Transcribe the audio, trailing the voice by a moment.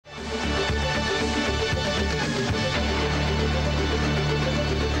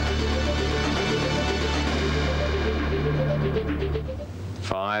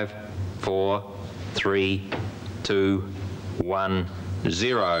4, 3, 2, 1,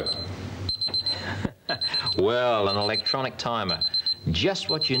 0. Well, an electronic timer. Just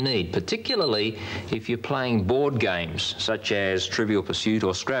what you need, particularly if you're playing board games such as Trivial Pursuit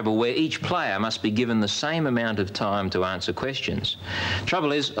or Scrabble, where each player must be given the same amount of time to answer questions.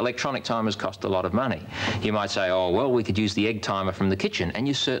 Trouble is, electronic timers cost a lot of money. You might say, oh, well, we could use the egg timer from the kitchen, and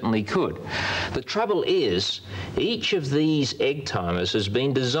you certainly could. The trouble is, each of these egg timers has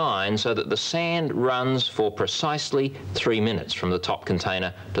been designed so that the sand runs for precisely 3 minutes from the top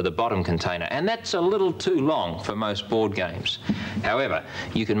container to the bottom container, and that's a little too long for most board games. However,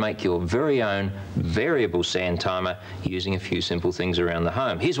 you can make your very own variable sand timer using a few simple things around the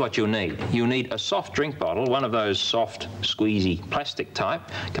home. Here's what you'll need. You'll need a soft drink bottle, one of those soft, squeezy plastic type.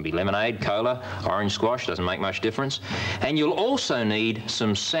 It can be lemonade, cola, orange squash, doesn't make much difference. And you'll also need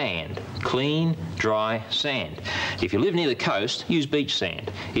some sand, clean, dry sand. If you live near the coast, use beach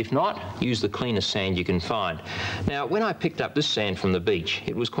sand. If not, use the cleanest sand you can find. Now, when I picked up this sand from the beach,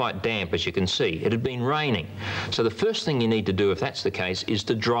 it was quite damp, as you can see. It had been raining. So the first thing you need to do, if that's the case, is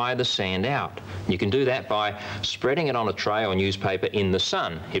to dry the sand out. You can do that by spreading it on a tray or newspaper in the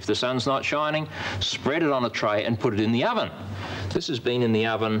sun. If the sun's not shining, spread it on a tray and put it in the oven. This has been in the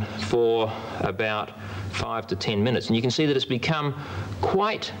oven for about 5 to 10 minutes, and you can see that it's become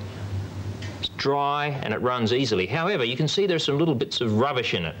quite dry and it runs easily. However, you can see there's some little bits of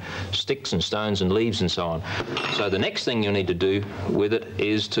rubbish in it, sticks and stones and leaves and so on. So the next thing you'll need to do with it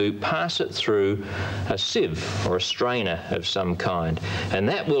is to pass it through a sieve or a strainer of some kind, and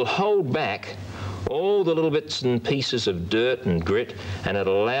that will hold back all the little bits and pieces of dirt and grit, and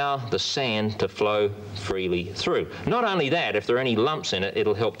it'll allow the sand to flow freely through. Not only that, if there are any lumps in it,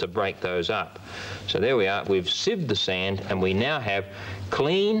 it'll help to break those up. So there we are, we've sieved the sand, and we now have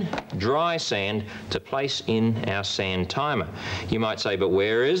clean, dry sand to place in our sand timer. You might say, but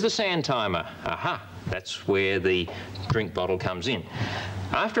where is the sand timer? Aha, that's where the drink bottle comes in.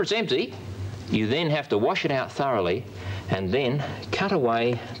 After it's empty, you then have to wash it out thoroughly and then cut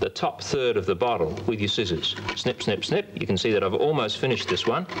away the top third of the bottle with your scissors. Snip, snip, snip. You can see that I've almost finished this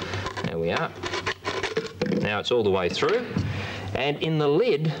one. There we are. Now it's all the way through. And in the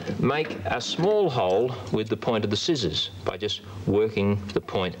lid, make a small hole with the point of the scissors by just working the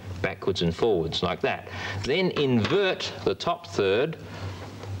point backwards and forwards like that. Then invert the top third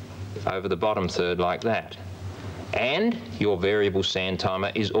over the bottom third like that. And your variable sand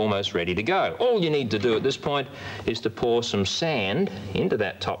timer is almost ready to go. All you need to do at this point is to pour some sand into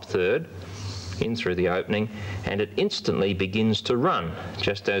that top third, in through the opening, and it instantly begins to run,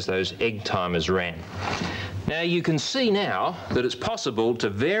 just as those egg timers ran. Now you can see now that it's possible to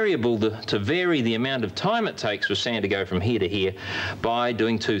vary the amount of time it takes for sand to go from here to here by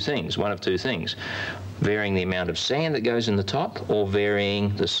doing two things, one of two things. Varying the amount of sand that goes in the top, or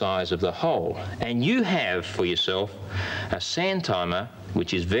varying the size of the hole. And you have for yourself a sand timer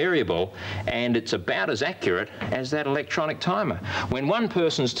which is variable, and it's about as accurate as that electronic timer. When one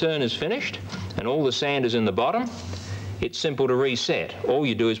person's turn is finished and all the sand is in the bottom, it's simple to reset. All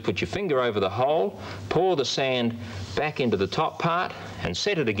you do is put your finger over the hole, pour the sand back into the top part and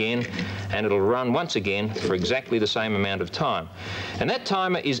set it again, and it'll run once again for exactly the same amount of time. And that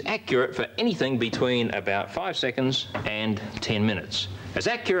timer is accurate for anything between about 5 seconds and 10 minutes. As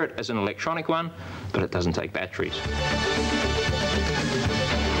accurate as an electronic one, but it doesn't take batteries.